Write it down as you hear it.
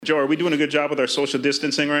Joe, are we doing a good job with our social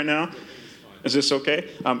distancing right now? Is this okay?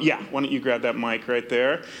 Yeah, why don't you grab that mic right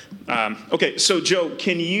there? Okay, so Joe,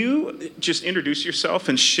 can you just introduce yourself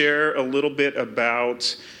and share a little bit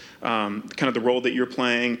about kind of the role that you're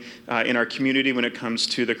playing in our community when it comes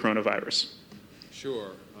to the coronavirus?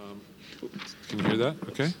 Sure. Can you hear that?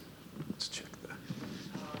 Okay. Let's check that.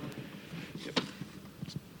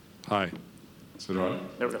 Hi. Is it on?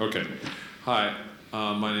 There we go. Okay. Hi.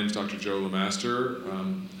 My name is Dr. Joe Lemaster.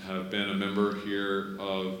 Have been a member here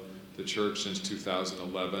of the church since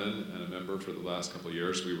 2011 and a member for the last couple of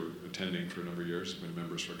years. We were attending for a number of years. We've been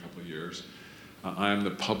members for a couple of years. I am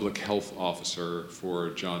the public health officer for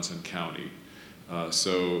Johnson County.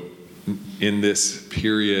 So in this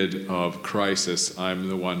period of crisis, I'm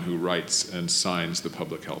the one who writes and signs the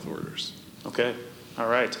public health orders. Okay. All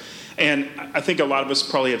right. And I think a lot of us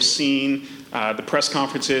probably have seen the press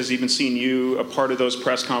conferences, even seen you a part of those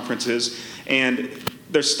press conferences. And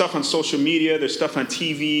there's stuff on social media, there's stuff on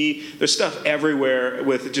TV, there's stuff everywhere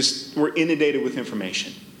we're inundated with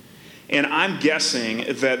information. And I'm guessing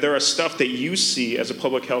that there are stuff that you see as a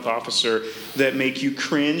public health officer that make you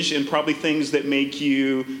cringe and probably things that make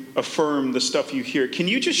you affirm the stuff you hear. Can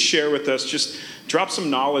you just share with us, just drop some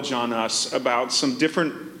knowledge on us about some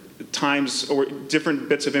different times or different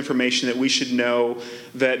bits of information that we should know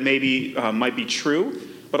that maybe might be true,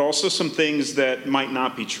 but also some things that might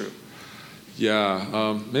not be true?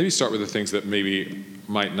 Yeah, maybe start with the things that maybe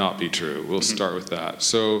might not be true. We'll start with that.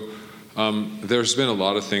 So there's been a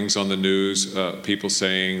lot of things on the news, people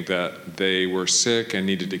saying that they were sick and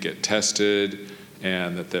needed to get tested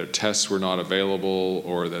and that their tests were not available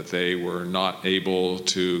or that they were not able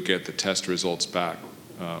to get the test results back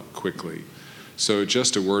quickly. So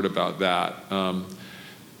just a word about that.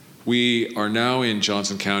 We are now in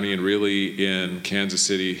Johnson County and really in Kansas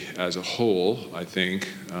City as a whole, I think,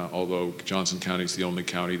 although Johnson County is the only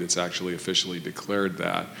county that's actually officially declared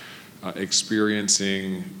that,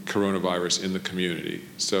 experiencing coronavirus in the community.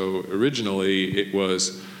 So originally it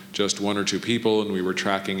was just one or two people and we were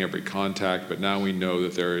tracking every contact, but now we know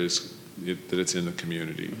that that it's in the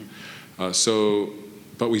community.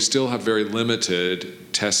 But we still have very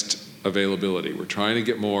limited test availability. We're trying to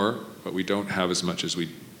get more, but we don't have as much as we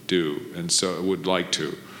do, and so would like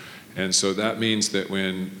to. And so that means that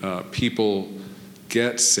when people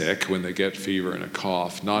get sick, when they get fever and a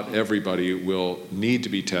cough, not everybody will need to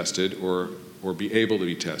be tested or be able to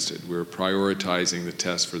be tested. We're prioritizing the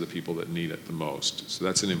tests for the people that need it the most. So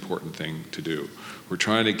that's an important thing to do. We're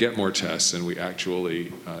trying to get more tests, and we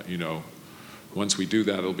actually, once we do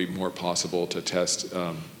that, it'll be more possible to test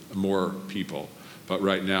more people. But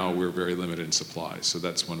right now, we're very limited in supplies, so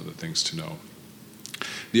that's one of the things to know.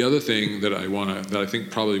 The other thing that I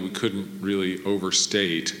think probably we couldn't really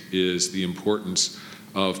overstate is the importance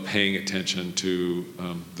of paying attention to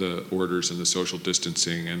the orders and the social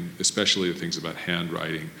distancing, and especially the things about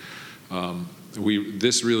handwriting.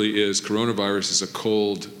 This really is, coronavirus is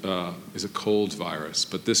a cold virus,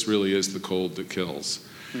 but this really is the cold that kills.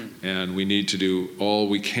 And we need to do all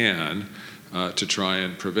we can to try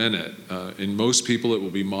and prevent it. In most people, it will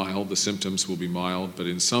be mild. The symptoms will be mild, but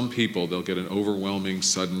in some people, they'll get an overwhelming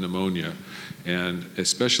sudden pneumonia, and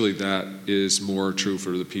especially that is more true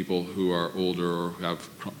for the people who are older or who have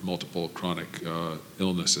multiple chronic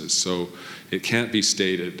illnesses. So it can't be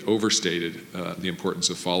overstated, the importance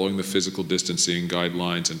of following the physical distancing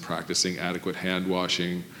guidelines and practicing adequate hand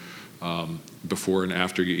washing before and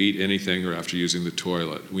after you eat anything or after using the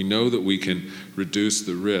toilet. We know that we can reduce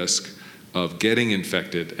the risk of getting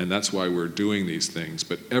infected, and that's why we're doing these things,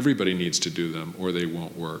 but everybody needs to do them or they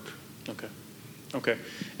won't work. Okay.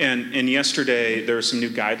 And yesterday there were some new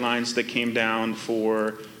guidelines that came down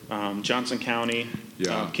for Johnson County.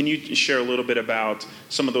 Yeah. Can you share a little bit about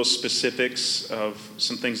some of those specifics of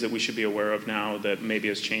some things that we should be aware of now that maybe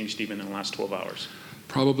has changed even in the last 12 hours?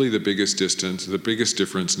 Probably the biggest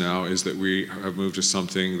difference now is that we have moved to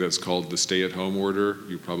something that's called the stay-at-home order.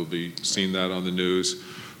 You've probably seen that on the news.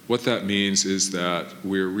 What that means is that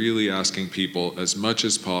we're really asking people as much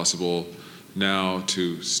as possible now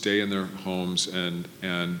to stay in their homes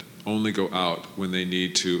and only go out when they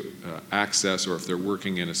need to access, or if they're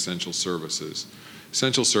working in essential services.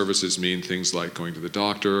 Essential services mean things like going to the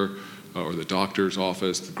doctor or the doctor's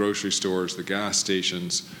office, the grocery stores, the gas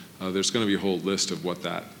stations. There's going to be a whole list of what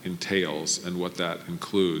that entails and what that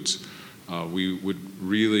includes. We would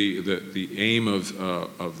really, the aim of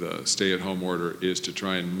the stay-at-home order is to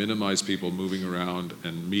try and minimize people moving around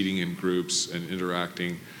and meeting in groups and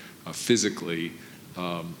interacting physically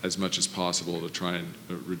as much as possible to try and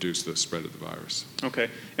reduce the spread of the virus. Okay.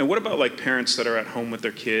 And what about like parents that are at home with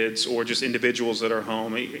their kids, or just individuals that are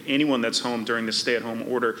home, anyone that's home during the stay-at-home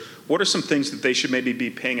order? What are some things that they should maybe be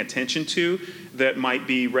paying attention to that might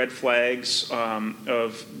be red flags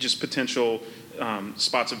of just potential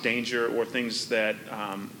spots of danger, or things that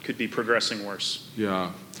could be progressing worse?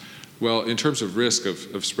 Yeah. Well, in terms of risk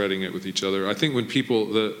of spreading it with each other, I think when people,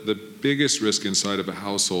 the biggest risk inside of a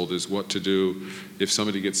household is what to do if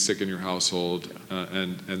somebody gets sick in your household,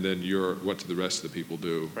 and then what do the rest of the people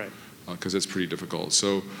do? Right. Because it's pretty difficult.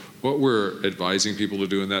 So what we're advising people to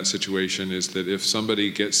do in that situation is that if somebody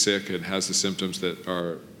gets sick and has the symptoms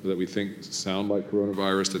that we think sound like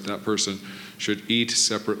coronavirus, that person should eat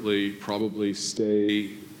separately, probably stay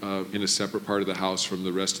in a separate part of the house from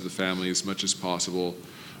the rest of the family as much as possible,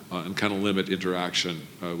 and kind of limit interaction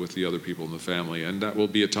with the other people in the family. And that will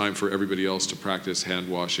be a time for everybody else to practice hand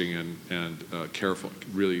washing and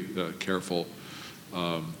really careful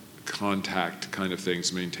contact kind of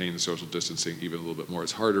things, maintain the social distancing even a little bit more.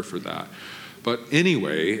 It's harder for that. But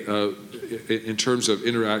anyway, in terms of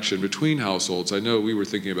interaction between households, I know we were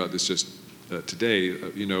thinking about this just today.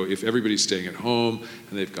 If everybody's staying at home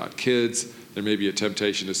and they've got kids, there may be a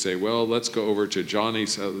temptation to say, well, let's go over to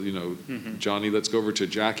Johnny's, Johnny, let's go over to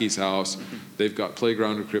Jackie's house. They've got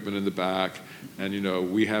playground equipment in the back, and,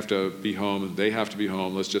 we have to be home and they have to be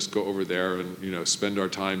home. Let's just go over there and, spend our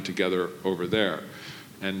time together over there.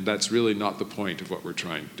 And that's really not the point of what we're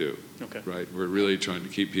trying to do. Okay. Right? We're really trying to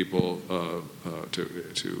keep people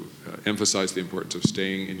to emphasize the importance of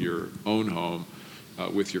staying in your own home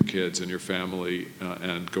with your kids and your family,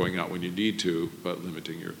 and going out when you need to, but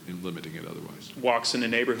limiting it otherwise. Walks in the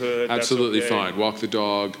neighborhood. Absolutely that's okay. fine. Walk the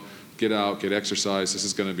dog, get out, get exercise. This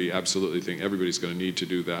is going to be absolutely thing. Everybody's going to need to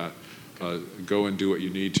do that. Go and do what you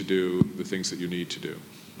need to do, the things that you need to do.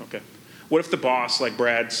 Okay. What if the boss, like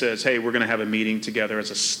Brad, says, hey, we're going to have a meeting together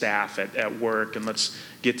as a staff at work, and let's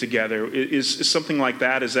get together? Is something like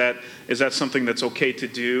that, is that something that's okay to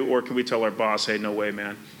do, or can we tell our boss, hey, no way,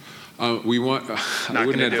 man? I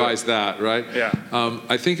wouldn't advise that, right? Yeah.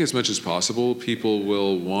 I think as much as possible, people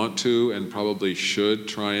will want to and probably should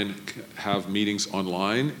try and have meetings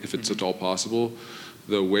online if it's at all possible.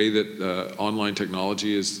 The way that online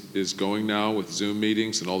technology is going now with Zoom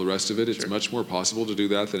meetings and all the rest of it, it's much more possible to do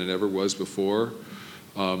that than it ever was before.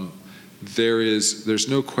 There's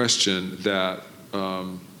no question that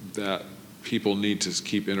people need to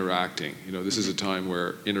keep interacting. This is a time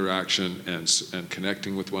where interaction and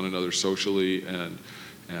connecting with one another socially and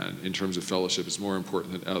in terms of fellowship is more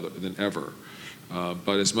important than ever.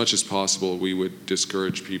 But as much as possible, we would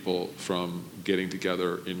discourage people from getting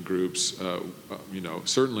together in groups.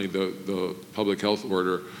 Certainly the public health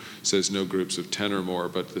order says no groups of 10 or more,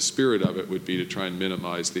 but the spirit of it would be to try and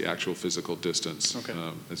minimize the actual physical distance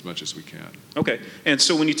as much as we can. Okay. And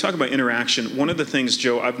so when you talk about interaction, one of the things,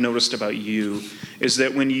 Joe, I've noticed about you is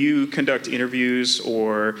that when you conduct interviews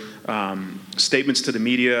or statements to the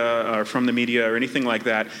media or from the media or anything like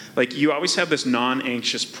that, like you always have this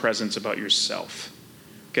non-anxious presence about yourself.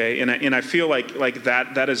 Okay. And I feel like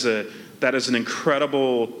that is an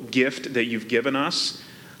incredible gift that you've given us.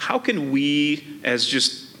 How can we, as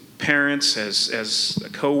just parents, as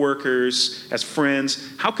co-workers, as friends,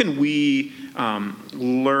 how can we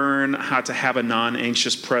learn how to have a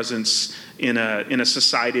non-anxious presence in a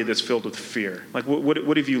society that's filled with fear? Like,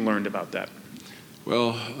 what have you learned about that?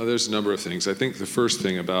 Well, there's a number of things. I think the first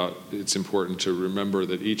thing about it's important to remember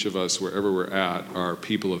that each of us, wherever we're at, are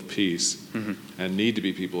people of peace, and need to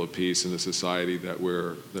be people of peace in the society that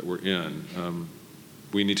we're in.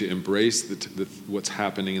 We need to embrace what's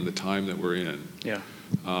happening in the time that we're in. Yeah.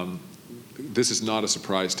 This is not a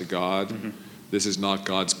surprise to God. This is not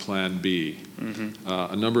God's plan B.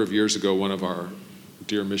 A number of years ago, one of our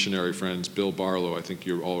dear missionary friends, Bill Barlow, I think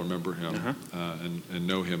you all remember him and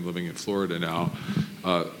know him, living in Florida now,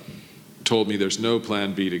 told me there's no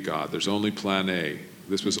plan B to God. There's only plan A.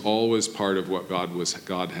 This was always part of what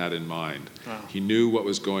God had in mind. Wow. He knew what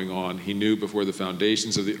was going on. He knew before the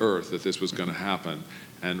foundations of the earth that this was going to happen.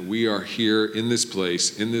 And we are here in this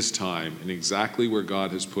place, in this time, and exactly where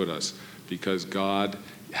God has put us, because God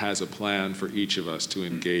has a plan for each of us to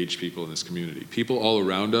engage people in this community. People all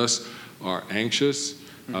around us are anxious.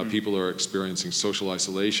 People are experiencing social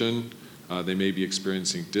isolation. They may be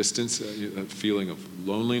experiencing distance, a feeling of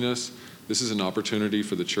loneliness. This is an opportunity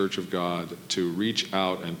for the Church of God to reach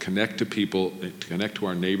out and connect to people, connect to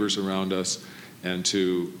our neighbors around us, and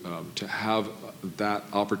to have that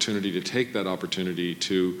opportunity, to take that opportunity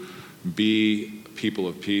to be people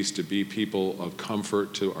of peace, to be people of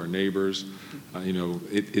comfort to our neighbors.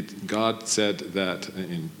 God said that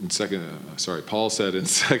Paul said in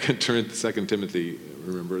Second Timothy,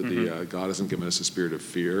 remember, God hasn't given us a spirit of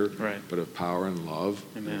fear, right, but of power and love,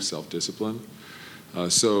 Amen, and self-discipline.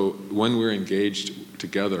 So when we're engaged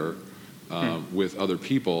together with other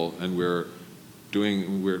people, and we're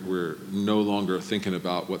no longer thinking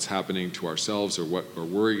about what's happening to ourselves or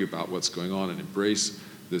worrying about what's going on, and embrace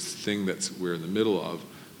this thing we're in the middle of,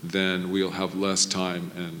 then we'll have less time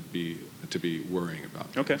to be worrying about.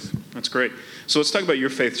 Okay, that's great. So let's talk about your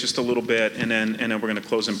faith just a little bit, and then we're going to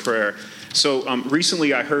close in prayer. So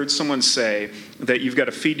recently I heard someone say that you've got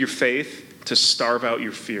to feed your faith to starve out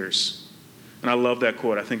your fears. And I love that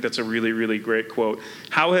quote. I think that's a really, really great quote.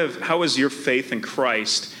 How has your faith in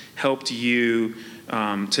Christ helped you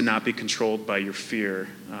to not be controlled by your fear?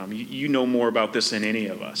 You know more about this than any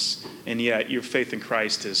of us, and yet your faith in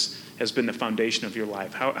Christ has been the foundation of your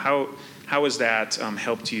life. How has that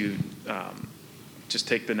helped you just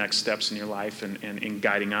take the next steps in your life and in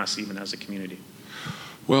guiding us even as a community?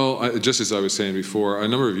 Well, just as I was saying before, a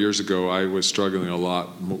number of years ago, I was struggling a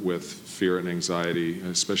lot with fear and anxiety,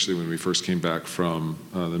 especially when we first came back from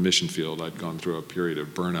the mission field. I'd gone through a period of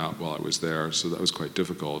burnout while I was there, so that was quite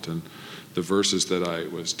difficult. And the verses that I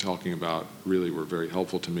was talking about really were very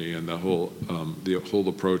helpful to me, and the whole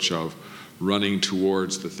approach of running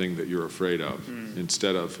towards the thing that you're afraid of,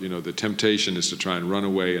 instead of, the temptation is to try and run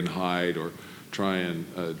away and hide, or try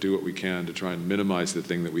and do what we can to try and minimize the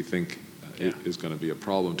thing that we think is going to be a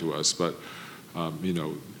problem to us. But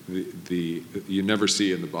you never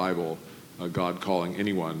see in the Bible God calling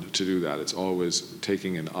anyone to do that. It's always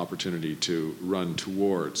taking an opportunity to run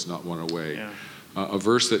towards, not run away. Yeah. A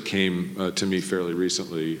verse that came to me fairly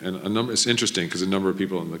recently, and it's interesting because a number of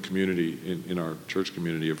people in the community, in our church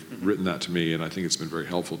community, have written that to me, and I think it's been very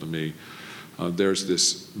helpful to me. There's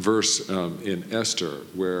this verse in Esther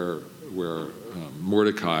where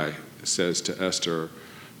Mordecai says to Esther,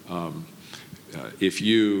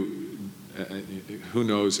 who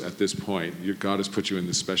knows at this point, God has put you in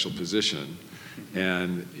this special position,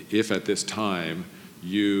 and if at this time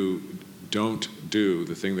you don't do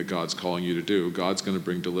the thing that God's calling you to do, God's going to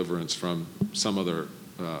bring deliverance from some other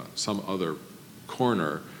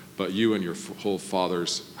corner, but you and your whole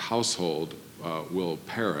father's household will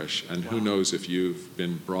perish, and who knows if you've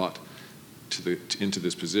been brought into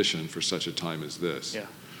this position for such a time as this. Yeah.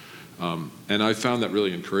 And I found that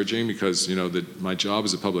really encouraging because, my job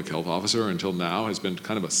as a public health officer until now has been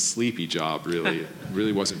kind of a sleepy job, really.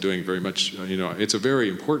 Really wasn't doing very much. It's a very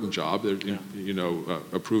important job,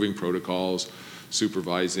 approving protocols,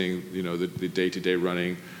 supervising, the day-to-day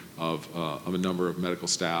running of a number of medical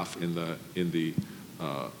staff in the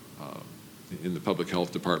public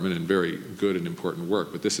health department, and very good and important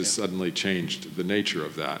work. But this has suddenly changed the nature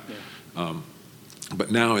of that. Yeah. But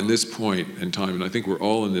now, in this point in time, and I think we're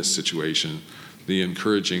all in this situation, the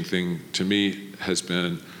encouraging thing to me has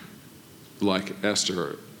been, like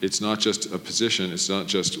Esther, it's not just a position, it's not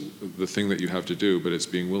just the thing that you have to do, but it's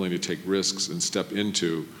being willing to take risks and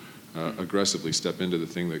aggressively step into the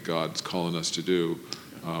thing that God's calling us to do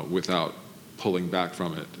without pulling back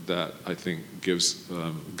from it. That, I think, gives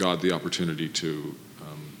God the opportunity to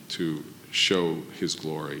show His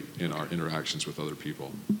glory in our interactions with other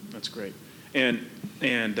people. That's great. And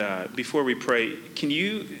before we pray, can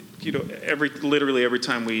you literally every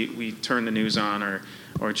time we turn the news on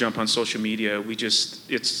or jump on social media,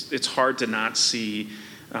 it's hard to not see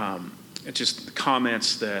just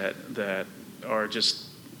comments that are just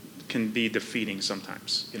can be defeating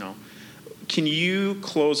sometimes. Can you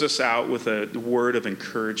close us out with a word of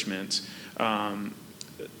encouragement?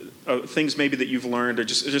 Things maybe that you've learned, or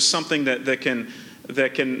just something that can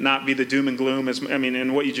not be the doom and gloom.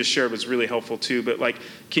 And what you just shared was really helpful too. But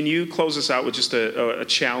can you close us out with just a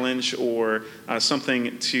challenge or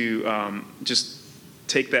something to just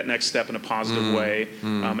take that next step in a positive way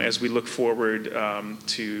as we look forward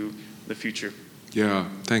to the future? Yeah,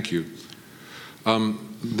 thank you.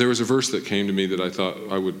 There was a verse that came to me that I thought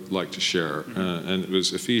I would like to share, and it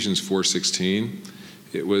was Ephesians 4:16.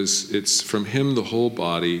 It's from Him the whole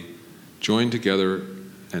body, joined together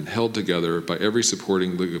and held together by every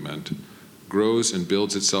supporting ligament, grows and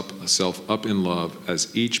builds itself up in love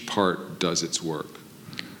as each part does its work.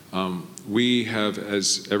 We have,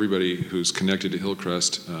 as everybody who's connected to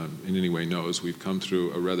Hillcrest in any way knows, we've come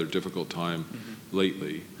through a rather difficult time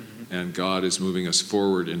lately, and God is moving us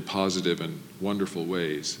forward in positive and wonderful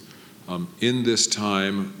ways. In this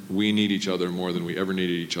time, we need each other more than we ever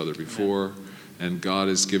needed each other before, and God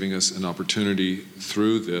is giving us an opportunity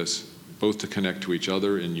through this both to connect to each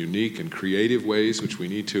other in unique and creative ways, which we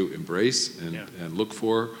need to embrace and look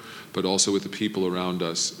for, but also with the people around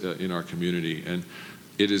us in our community. And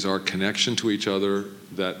it is our connection to each other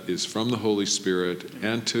that is from the Holy Spirit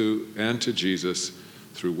and to Jesus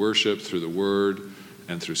through worship, through the Word,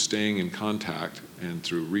 and through staying in contact and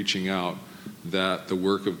through reaching out, that the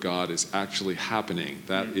work of God is actually happening,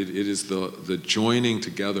 that it is the joining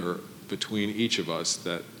together between each of us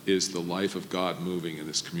that is the life of God moving in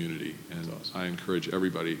this community. And I encourage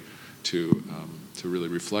everybody to really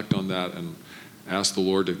reflect on that and ask the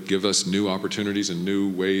Lord to give us new opportunities and new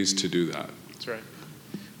ways to do that. That's right.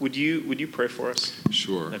 Would you pray for us?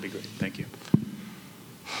 Sure. That'd be great. Thank you.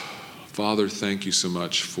 Father, thank you so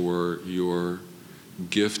much for your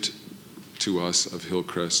gift to us of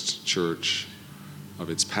Hillcrest Church, of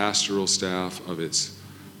its pastoral staff, of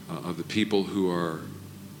the people who are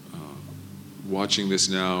watching this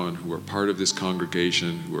now and who are part of this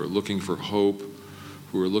congregation, who are looking for hope,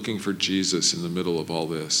 who are looking for Jesus in the middle of all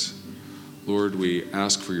this. Lord, we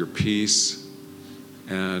ask for your peace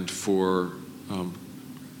and for,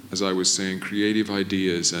 as I was saying, creative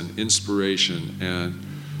ideas and inspiration and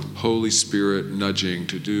Holy Spirit nudging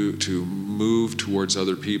to move towards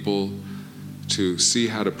other people, to see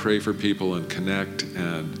how to pray for people and connect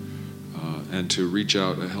and to reach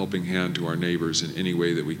out a helping hand to our neighbors in any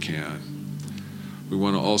way that we can. We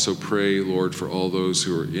want to also pray, Lord, for all those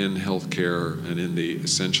who are in healthcare and in the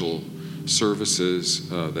essential services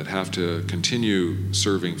that have to continue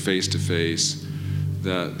serving face-to-face,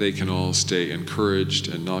 that they can all stay encouraged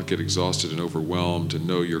and not get exhausted and overwhelmed and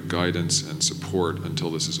know your guidance and support until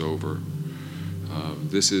this is over.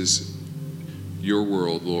 This is your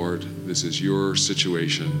world, Lord. This is your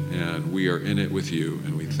situation, and we are in it with you,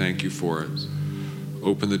 and we thank you for it.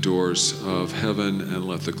 Open the doors of heaven and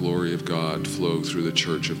let the glory of God flow through the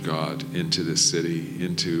church of God into this city,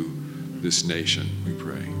 into this nation, we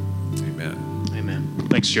pray. Amen. Amen.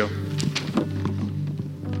 Thanks, Joe.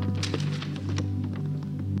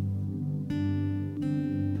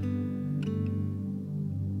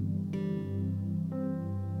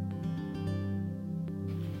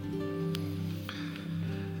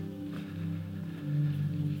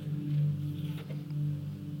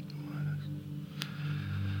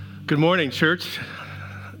 Good morning, church.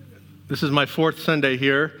 This is my fourth Sunday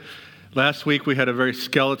here. Last week we had a very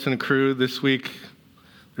skeleton crew. This week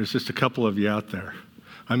there's just a couple of you out there.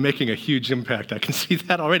 I'm making a huge impact. I can see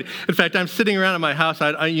that already. In fact, I'm sitting around in my house.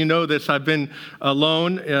 You know this. I've been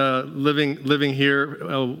alone, living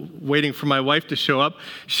here, waiting for my wife to show up.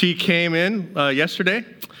 She came in yesterday.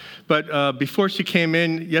 But before she came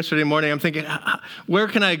in yesterday morning, I'm thinking, where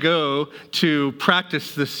can I go to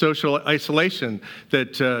practice this social isolation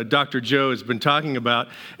that Dr. Joe has been talking about?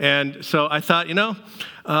 And so I thought,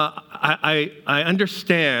 I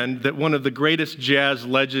understand that one of the greatest jazz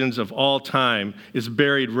legends of all time is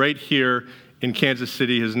buried right here in Kansas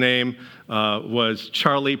City. His name was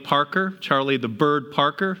Charlie Parker, Charlie the Bird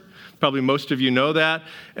Parker. Probably most of you know that.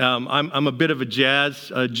 I'm a bit of a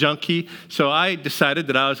jazz junkie, so I decided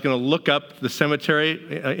that I was going to look up the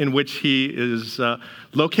cemetery in which he is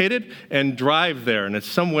located and drive there. And it's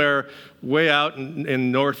somewhere way out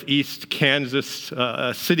in northeast Kansas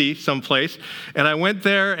City, someplace. And I went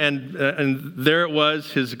there, and there it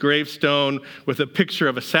was, his gravestone with a picture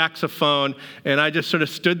of a saxophone. And I just sort of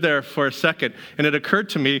stood there for a second, and it occurred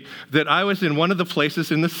to me that I was in one of the places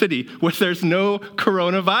in the city where there's no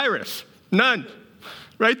coronavirus. None.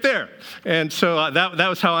 Right there. And so that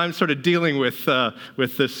was how I'm sort of dealing with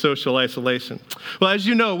this social isolation. Well, as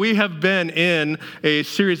you know, we have been in a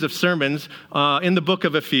series of sermons in the book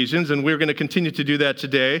of Ephesians, and we're going to continue to do that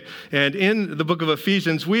today. And in the book of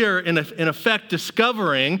Ephesians, we are in effect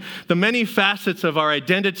discovering the many facets of our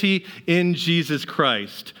identity in Jesus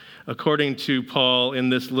Christ, according to Paul in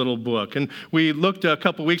this little book. And we looked a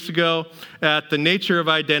couple weeks ago at the nature of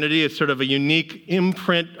identity as sort of a unique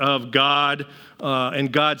imprint of God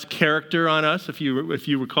and God's character on us, if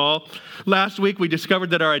you recall. Last week, we discovered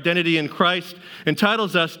that our identity in Christ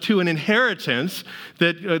entitles us to an inheritance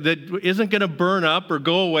that isn't going to burn up or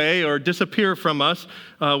go away or disappear from us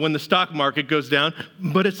when the stock market goes down,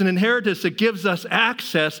 but it's an inheritance that gives us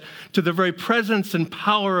access to the very presence and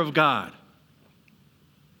power of God.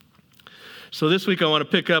 So this week I want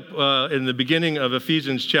to pick up in the beginning of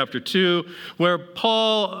Ephesians chapter 2, where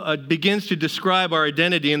Paul begins to describe our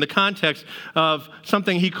identity in the context of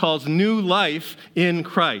something he calls new life in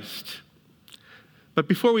Christ. But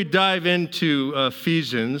before we dive into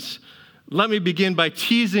Ephesians, let me begin by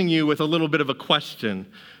teasing you with a little bit of a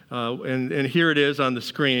question. And here it is on the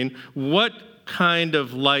screen. What kind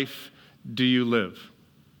of life do you live?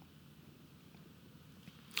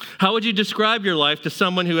 How would you describe your life to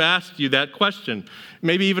someone who asked you that question?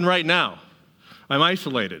 Maybe even right now. I'm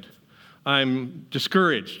isolated. I'm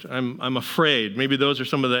discouraged. I'm afraid. Maybe those are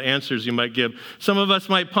some of the answers you might give. Some of us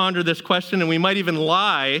might ponder this question, and we might even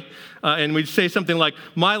lie, and we'd say something like,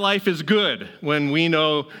 my life is good, when we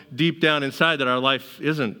know deep down inside that our life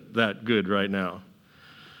isn't that good right now.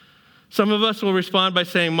 Some of us will respond by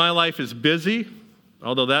saying, my life is busy,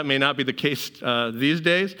 although that may not be the case these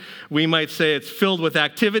days. We might say it's filled with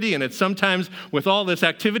activity, and it's sometimes with all this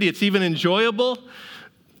activity, it's even enjoyable.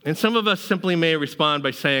 And some of us simply may respond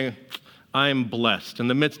by saying, I am blessed. In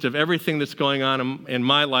the midst of everything that's going on in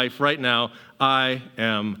my life right now, I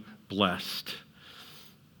am blessed.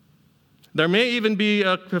 There may even be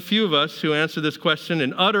a few of us who answer this question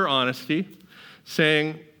in utter honesty,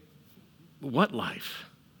 saying, what life?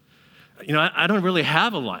 I don't really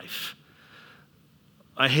have a life.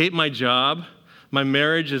 I hate my job. My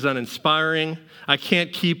marriage is uninspiring. I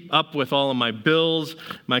can't keep up with all of my bills.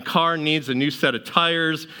 My car needs a new set of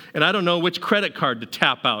tires, and I don't know which credit card to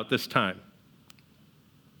tap out this time.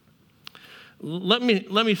 Let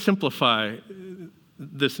me simplify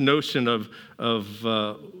this notion of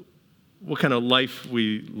what kind of life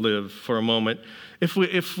we live for a moment.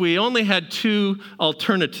 If we only had two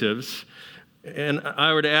alternatives, and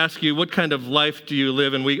I were to ask you, what kind of life do you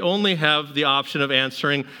live? And we only have the option of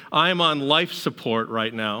answering, I'm on life support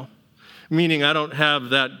right now, meaning I don't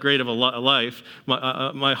have that great of a life.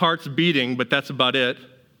 My heart's beating, but that's about it.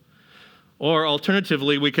 Or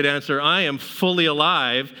alternatively, we could answer, I am fully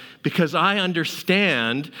alive because I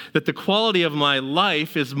understand that the quality of my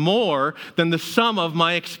life is more than the sum of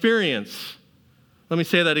my experience. Let me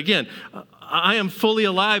say that again. I am fully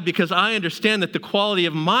alive because I understand that the quality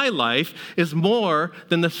of my life is more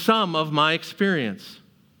than the sum of my experience.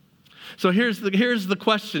 So here's the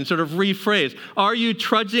question, sort of rephrased. Are you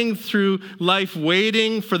trudging through life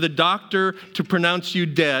waiting for the doctor to pronounce you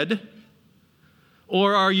dead?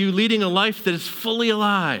 Or are you leading a life that is fully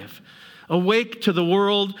alive, awake to the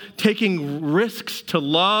world, taking risks to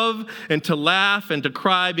love and to laugh and to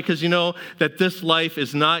cry because you know that this life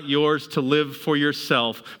is not yours to live for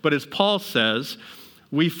yourself. But as Paul says,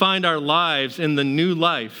 we find our lives in the new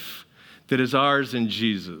life that is ours in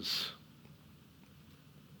Jesus.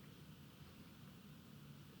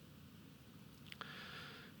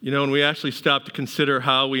 When we actually stop to consider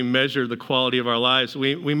how we measure the quality of our lives,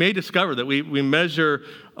 we may discover that we measure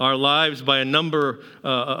our lives by a number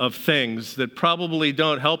of things that probably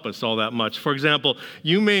don't help us all that much. For example,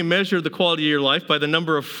 you may measure the quality of your life by the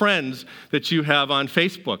number of friends that you have on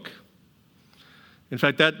Facebook. In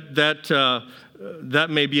fact, that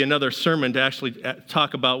may be another sermon to actually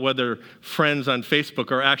talk about whether friends on Facebook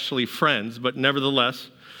are actually friends, but nevertheless,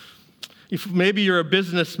 if maybe you're a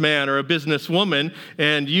businessman or a businesswoman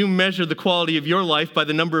and you measure the quality of your life by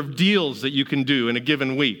the number of deals that you can do in a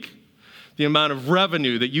given week, the amount of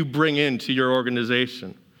revenue that you bring into your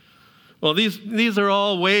organization. Well, these are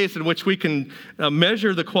all ways in which we can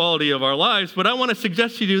measure the quality of our lives, but I want to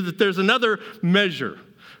suggest to you that there's another measure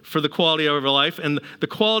for the quality of our life, and the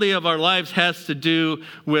quality of our lives has to do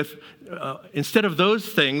with, instead of those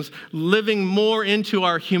things, living more into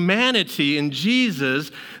our humanity in Jesus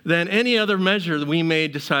than any other measure that we may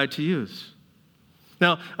decide to use.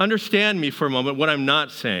 Now, understand me for a moment what I'm not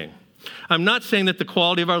saying. I'm not saying that the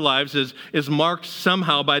quality of our lives is marked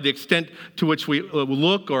somehow by the extent to which we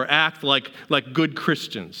look or act like good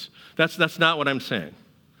Christians. That's not what I'm saying.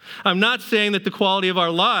 I'm not saying that the quality of our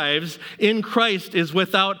lives in Christ is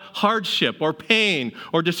without hardship or pain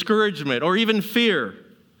or discouragement or even fear.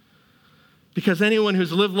 Because anyone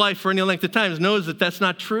who's lived life for any length of time knows that that's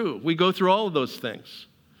not true. We go through all of those things.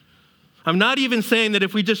 I'm not even saying that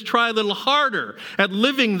if we just try a little harder at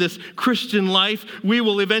living this Christian life, we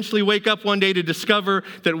will eventually wake up one day to discover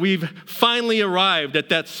that we've finally arrived at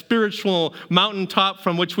that spiritual mountaintop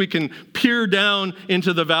from which we can peer down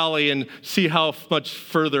into the valley and see how much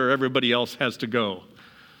further everybody else has to go.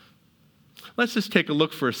 Let's just take a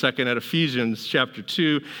look for a second at Ephesians chapter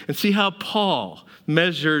 2 and see how Paul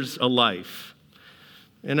measures a life.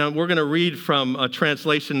 And we're going to read from a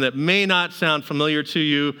translation that may not sound familiar to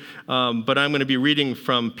you, but I'm going to be reading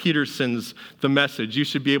from Peterson's The Message. You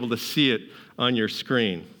should be able to see it on your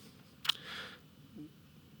screen.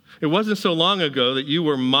 It wasn't so long ago that you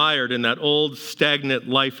were mired in that old stagnant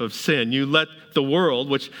life of sin. You let the world,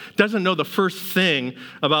 which doesn't know the first thing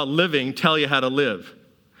about living, tell you how to live.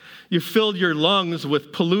 You filled your lungs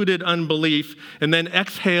with polluted unbelief and then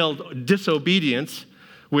exhaled disobedience.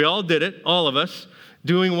 We all did it, all of us.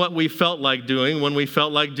 Doing what we felt like doing when we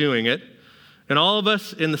felt like doing it, and all of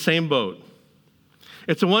us in the same boat.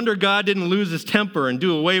 It's a wonder God didn't lose his temper and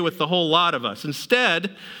do away with the whole lot of us.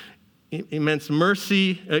 Instead, immense in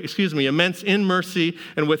mercy,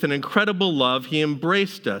 and with an incredible love, he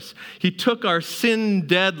embraced us. He took our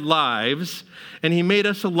sin-dead lives, and he made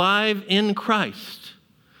us alive in Christ.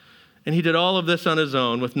 And he did all of this on his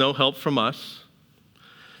own with no help from us.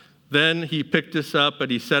 Then he picked us up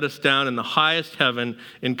and he set us down in the highest heaven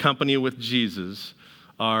in company with Jesus,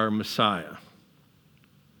 our Messiah.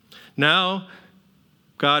 Now,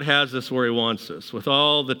 God has us where he wants us, with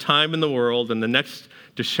all the time in the world and the next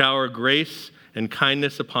to shower grace and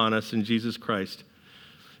kindness upon us in Jesus Christ.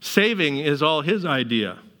 Saving is all his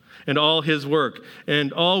idea and all his work,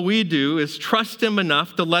 and all we do is trust him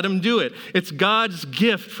enough to let him do it. It's God's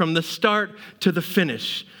gift from the start to the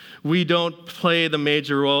finish. We don't play the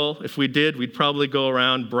major role. If we did, we'd probably go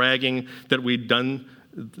around bragging that we'd done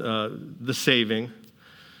the saving.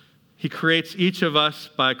 He creates each of us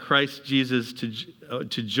by Christ Jesus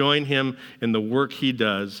to join him in the work he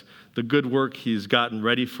does, the good work he's gotten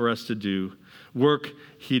ready for us to do, work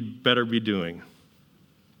he'd better be doing.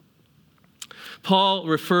 Paul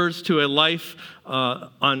refers to a life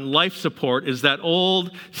on life support as that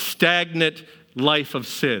old, stagnant life of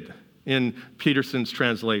sin in Peterson's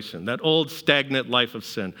translation, that old, stagnant life of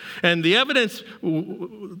sin. And the evidence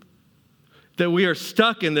that we are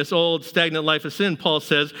stuck in this old, stagnant life of sin, Paul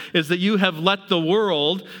says, is that you have let the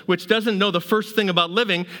world, which doesn't know the first thing about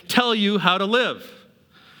living, tell you how to live.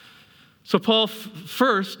 So Paul's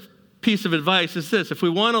first piece of advice is this: if we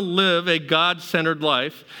want to live a God-centered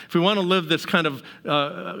life, if we want to live this kind of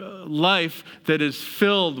life that is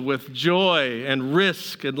filled with joy and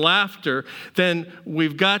risk and laughter, then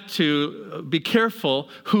we've got to be careful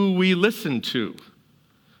who we listen to.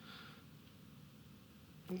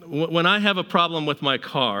 When I have a problem with my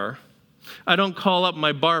car, I don't call up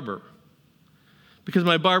my barber because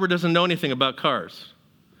my barber doesn't know anything about cars.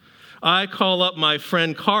 I call up my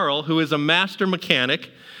friend Carl, who is a master mechanic,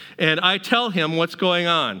 and I tell him what's going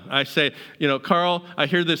on. I say, Carl, I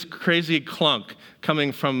hear this crazy clunk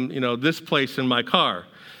coming from, this place in my car.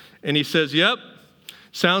 And he says, yep,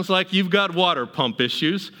 sounds like you've got water pump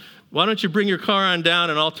issues. Why don't you bring your car on down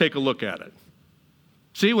and I'll take a look at it?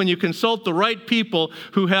 See, when you consult the right people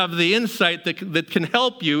who have the insight that can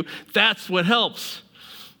help you, that's what helps.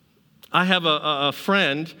 I have a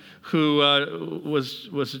friend who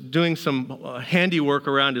was doing some handiwork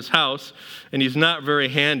around his house, and he's not very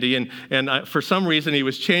handy, and for some reason he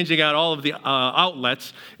was changing out all of the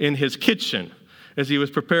outlets in his kitchen as he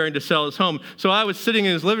was preparing to sell his home. So I was sitting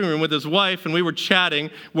in his living room with his wife, and we were chatting,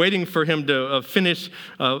 waiting for him to finish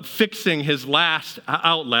fixing his last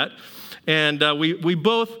outlet. And we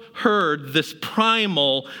both heard this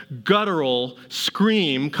primal, guttural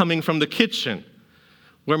scream coming from the kitchen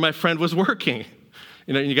where my friend was working.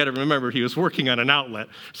 You got to remember, he was working on an outlet.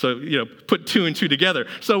 So, put two and two together.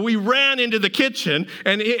 So we ran into the kitchen,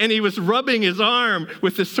 and he was rubbing his arm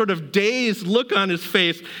with this sort of dazed look on his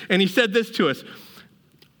face. And he said this to us: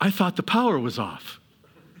 I thought the power was off.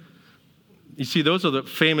 You see, those are the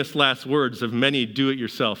famous last words of many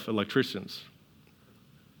do-it-yourself electricians.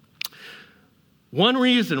 One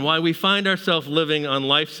reason why we find ourselves living on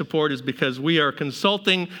life support is because we are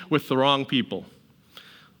consulting with the wrong people.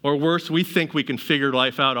 Or worse, we think we can figure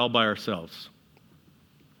life out all by ourselves.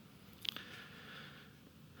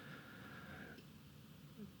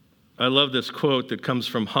 I love this quote that comes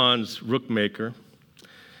from Hans Rookmaker.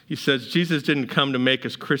 He says, Jesus didn't come to make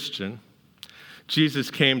us Christian.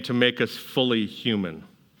 Jesus came to make us fully human.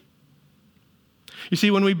 You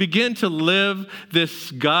see, when we begin to live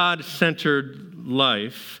this God-centered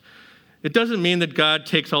life, it doesn't mean that God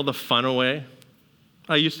takes all the fun away.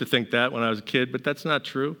 I used to think that when I was a kid, but that's not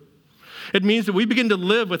true. It means that we begin to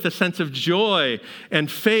live with a sense of joy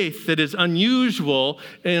and faith that is unusual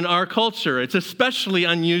in our culture. It's especially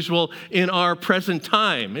unusual in our present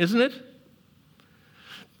time, isn't it?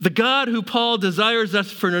 The God who Paul desires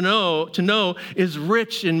us to know is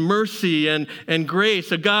rich in mercy and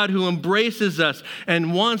grace, a God who embraces us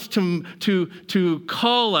and wants to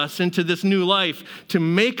call us into this new life, to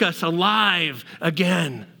make us alive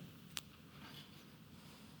again.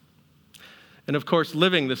 And of course,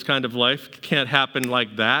 living this kind of life can't happen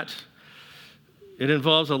like that. It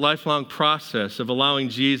involves a lifelong process of allowing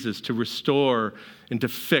Jesus to restore and to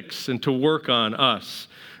fix and to work on us,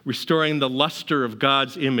 restoring the luster of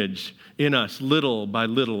God's image in us little by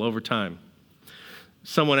little over time.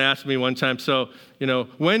 Someone asked me one time,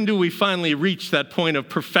 when do we finally reach that point of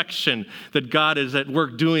perfection that God is at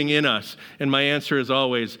work doing in us? And my answer is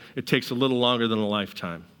always, it takes a little longer than a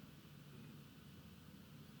lifetime.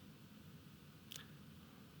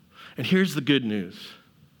 And here's the good news.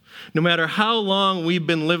 No matter how long we've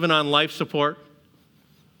been living on life support,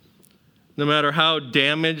 no matter how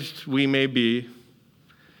damaged we may be,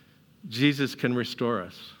 Jesus can restore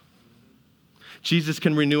us. Jesus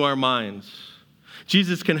can renew our minds.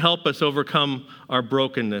 Jesus can help us overcome our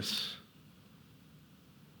brokenness.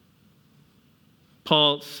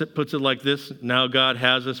 Paul puts it like this: now God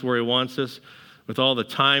has us where he wants us, with all the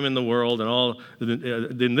time in the world and all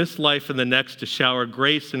in this life and the next, to shower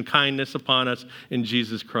grace and kindness upon us in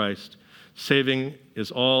Jesus Christ. Saving is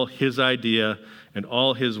all his idea and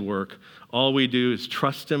all his work. All we do is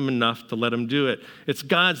trust him enough to let him do it. It's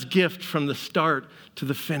God's gift from the start to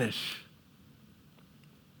the finish.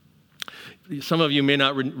 Some of you may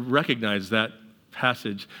not recognize that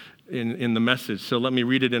passage in the message, so let me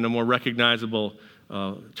read it in a more recognizable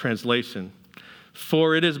translation.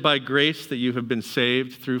 For it is by grace that you have been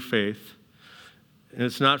saved through faith, and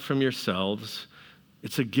it's not from yourselves.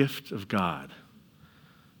 It's a gift of God,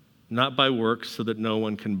 not by works, so that no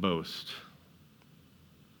one can boast.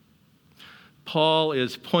 Paul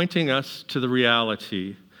is pointing us to the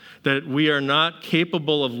reality that we are not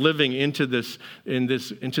capable of living into this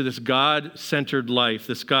God-centered life,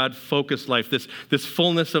 this God-focused life, this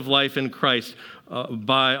fullness of life in Christ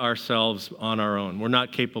by ourselves on our own. We're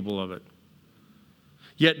not capable of it.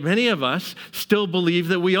 Yet many of us still believe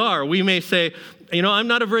that we are. We may say, I'm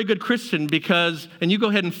not a very good Christian because, and you go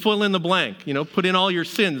ahead and fill in the blank, put in all your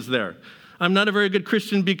sins there. I'm not a very good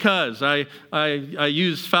Christian because I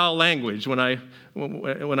use foul language when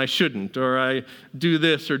I shouldn't, or I do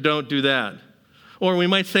this or don't do that. Or we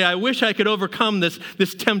might say, I wish I could overcome this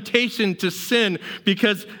temptation to sin,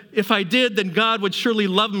 because if I did, then God would surely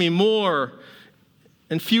love me more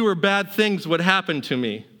and fewer bad things would happen to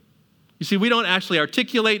me. You see, we don't actually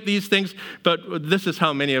articulate these things, but this is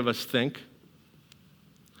how many of us think.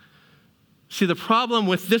 See, the problem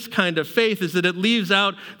with this kind of faith is that it leaves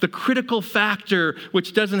out the critical factor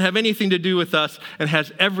which doesn't have anything to do with us and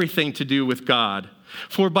has everything to do with God.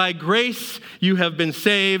 For by grace you have been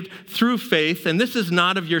saved through faith, and this is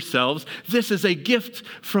not of yourselves. This is a gift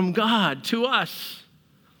from God to us.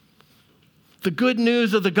 The good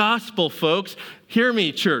news of the gospel, folks, hear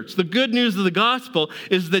me, church. The good news of the gospel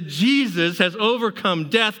is that Jesus has overcome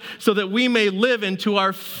death so that we may live into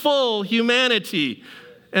our full humanity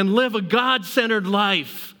and live a God-centered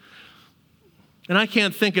life. And I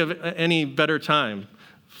can't think of any better time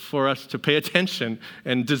for us to pay attention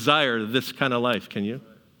and desire this kind of life, can you?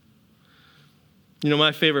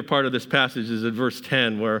 My favorite part of this passage is at verse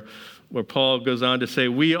 10, where Paul goes on to say,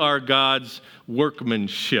 we are God's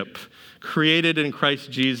workmanship, created in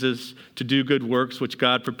Christ Jesus to do good works which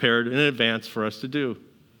God prepared in advance for us to do.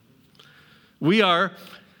 We are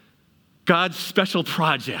God's special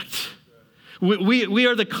project. We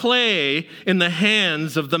are the clay in the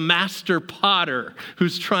hands of the master potter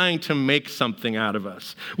who's trying to make something out of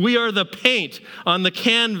us. We are the paint on the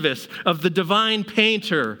canvas of the divine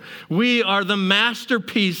painter. We are the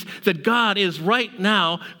masterpiece that God is right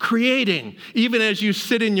now creating, even as you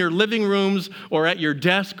sit in your living rooms or at your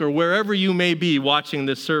desk or wherever you may be watching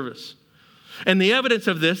this service. And the evidence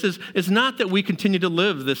of this is not that we continue to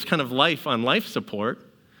live this kind of life on life support.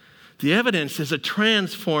 The evidence is a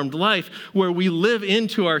transformed life where we live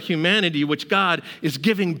into our humanity, which God is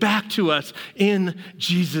giving back to us in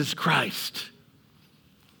Jesus Christ.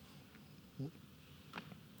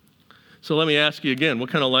 So let me ask you again, what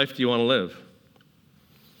kind of life do you want to live?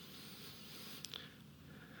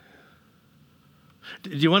 Do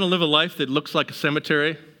you want to live a life that looks like a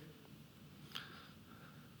cemetery?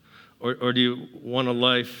 Or do you want a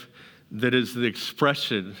life that is the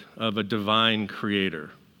expression of a divine creator?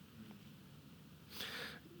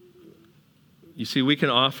 You see, we can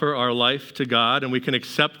offer our life to God and we can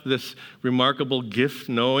accept this remarkable gift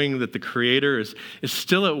knowing that the Creator is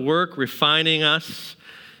still at work refining us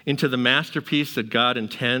into the masterpiece that God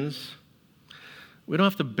intends. We don't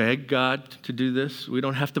have to beg God to do this. We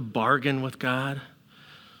don't have to bargain with God.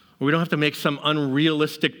 We don't have to make some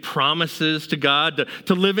unrealistic promises to God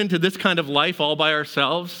to live into this kind of life all by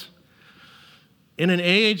ourselves. In an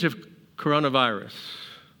age of coronavirus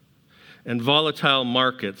and volatile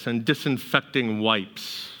markets and disinfecting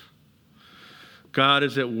wipes, God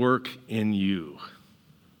is at work in you.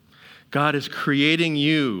 God is creating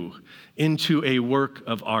you into a work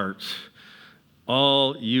of art.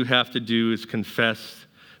 All you have to do is confess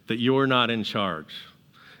that you're not in charge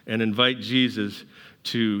and invite Jesus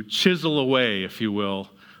to chisel away, if you will,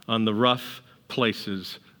 on the rough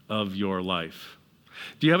places of your life.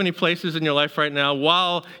 Do you have any places in your life right now,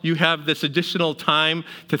 while you have this additional time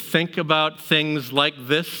to think about things like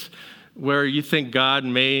this, where you think God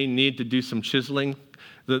may need to do some chiseling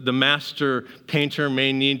The master painter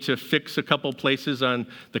may need to fix a couple places on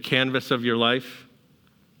the canvas of your life.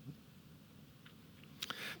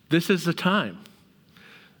 This is the time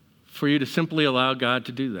for you to simply allow God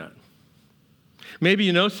to do that. Maybe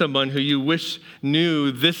you know someone who you wish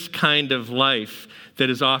knew this kind of life that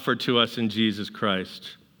is offered to us in Jesus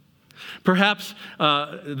Christ. Perhaps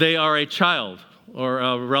they are a child or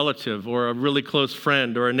a relative or a really close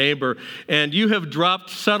friend or a neighbor, and you have dropped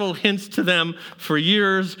subtle hints to them for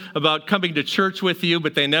years about coming to church with you,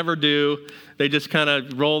 but they never do. They just kind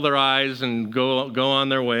of roll their eyes and go on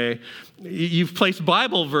their way. You've placed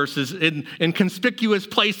Bible verses in conspicuous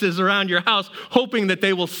places around your house, hoping that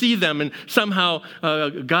they will see them and somehow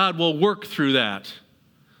God will work through that.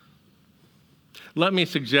 Let me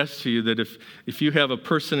suggest to you that if you have a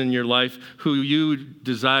person in your life who you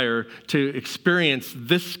desire to experience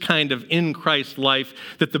this kind of in Christ life,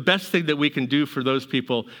 that the best thing that we can do for those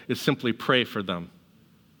people is simply pray for them.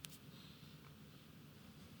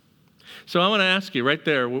 So I want to ask you right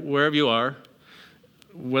there, wherever you are,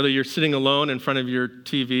 whether you're sitting alone in front of your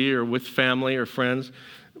TV or with family or friends,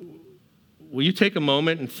 will you take a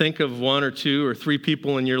moment and think of one or two or three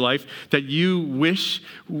people in your life that you wish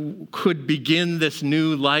could begin this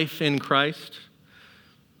new life in Christ?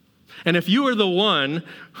 And if you are the one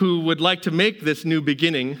who would like to make this new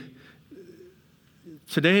beginning,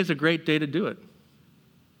 today is a great day to do it.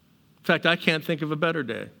 In fact, I can't think of a better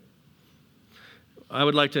day. I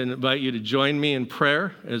would like to invite you to join me in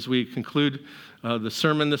prayer as we conclude the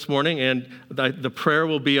sermon this morning, and the prayer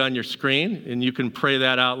will be on your screen, and you can pray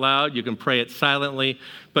that out loud. You can pray it silently,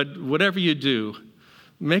 but whatever you do,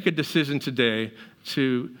 make a decision today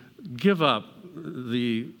to give up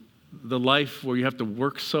the life where you have to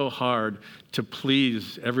work so hard to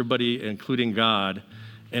please everybody, including God,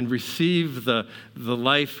 and receive the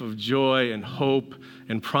life of joy and hope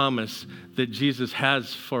and promise that Jesus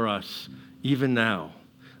has for us even now.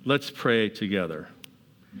 Let's pray together.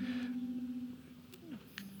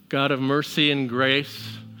 God of mercy and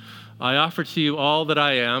grace, I offer to you all that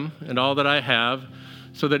I am and all that I have,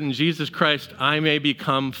 so that in Jesus Christ I may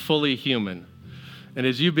become fully human. And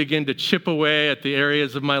as you begin to chip away at the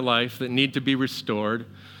areas of my life that need to be restored,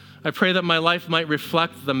 I pray that my life might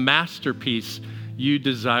reflect the masterpiece you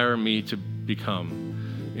desire me to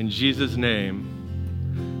become. In Jesus'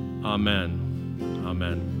 name, amen.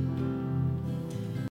 Amen.